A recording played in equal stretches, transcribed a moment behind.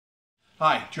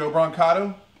Hi, Joe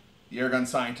Brancato, the airgun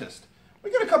scientist.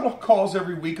 We get a couple of calls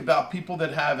every week about people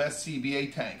that have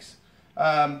SCBA tanks.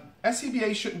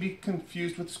 SCBA shouldn't be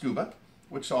confused with SCUBA,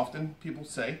 which often people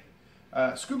say.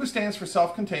 SCUBA stands for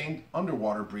self-contained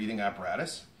underwater breathing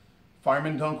apparatus.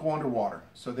 Firemen don't go underwater,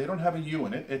 so they don't have a U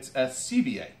in it. It's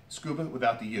SCBA, SCUBA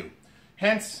without the U.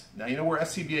 Hence, now you know where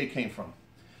SCBA came from.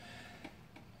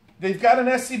 They've got an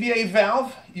SCBA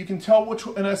valve. You can tell which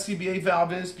an SCBA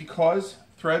valve is because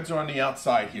threads are on the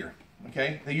outside here.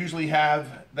 Okay, they usually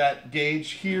have that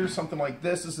gauge here, something like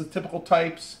this. This is the typical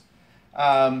types.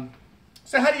 So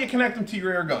how do you connect them to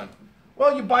your air gun?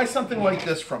 Well, you buy something like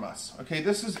this from us. Okay,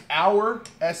 this is our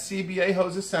SCBA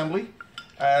hose assembly.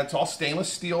 It's all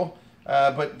stainless steel.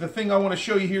 But the thing I want to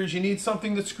show you here is you need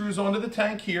something that screws onto the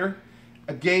tank here,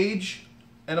 a gauge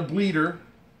and a bleeder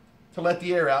to let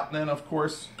the air out, and then of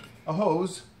course a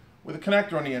hose with a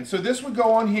connector on the end. So this would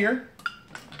go on here,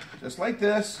 just like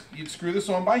this. You'd screw this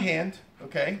on by hand,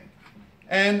 okay?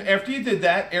 And after you did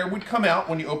that, air would come out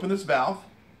when you open this valve.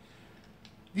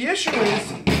 The issue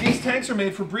is these tanks are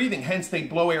made for breathing, hence they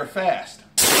blow air fast.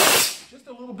 Just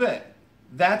a little bit.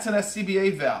 That's an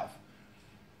SCBA valve.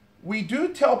 We do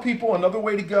tell people another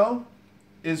way to go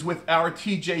is with our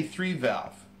TJ3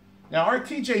 valve. Now our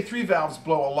TJ3 valves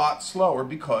blow a lot slower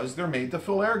because they're made to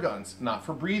fill air guns, not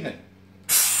for breathing.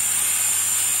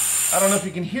 I don't know if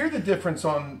you can hear the difference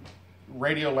on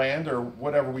Radio Land or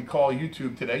whatever we call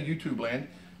YouTube today, YouTube Land,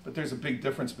 but there's a big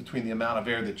difference between the amount of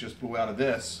air that just blew out of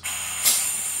this,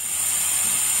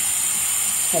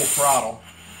 full throttle,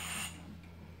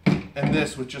 and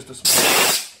this with just a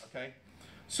small, okay?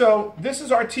 So this is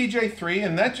our TJ3,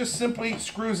 and that just simply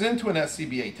screws into an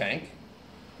SCBA tank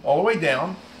all the way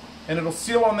down, and it'll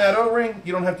seal on that O-ring.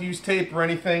 You don't have to use tape or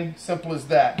anything, simple as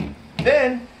that.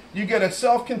 Then you get a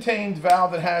self-contained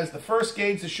valve that has the first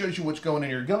gauge that shows you what's going in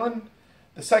your gun,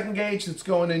 the second gauge that's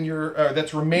going in your,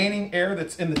 that's remaining air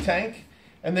that's in the tank,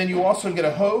 and then you also get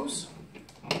a hose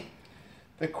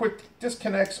that quick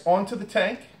disconnects onto the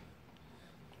tank,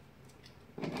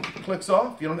 clicks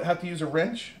off. You don't have to use a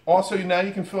wrench. Also, now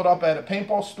you can fill it up at a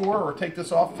paintball store or take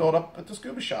this off, fill it up at the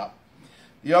scuba shop.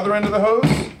 The other end of the hose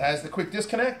has the quick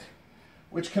disconnect,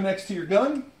 which connects to your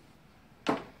gun.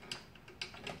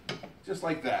 Just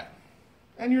like that.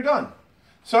 And you're done.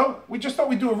 So we just thought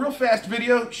we'd do a real fast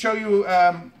video, show you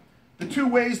the two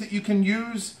ways that you can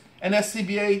use an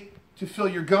SCBA to fill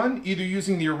your gun, either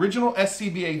using the original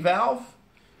SCBA valve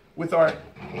with our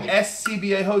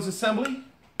SCBA hose assembly,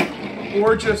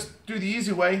 or just do the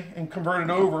easy way and convert it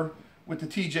over with the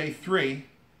TJ3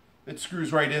 that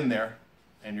screws right in there,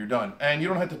 and you're done. And you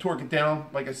don't have to torque it down.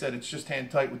 Like I said, it's just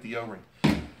hand tight with the O-ring.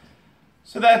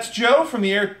 So that's Joe from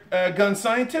the Air Gun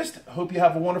Scientist. Hope you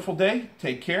have a wonderful day.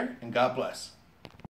 Take care, and God bless.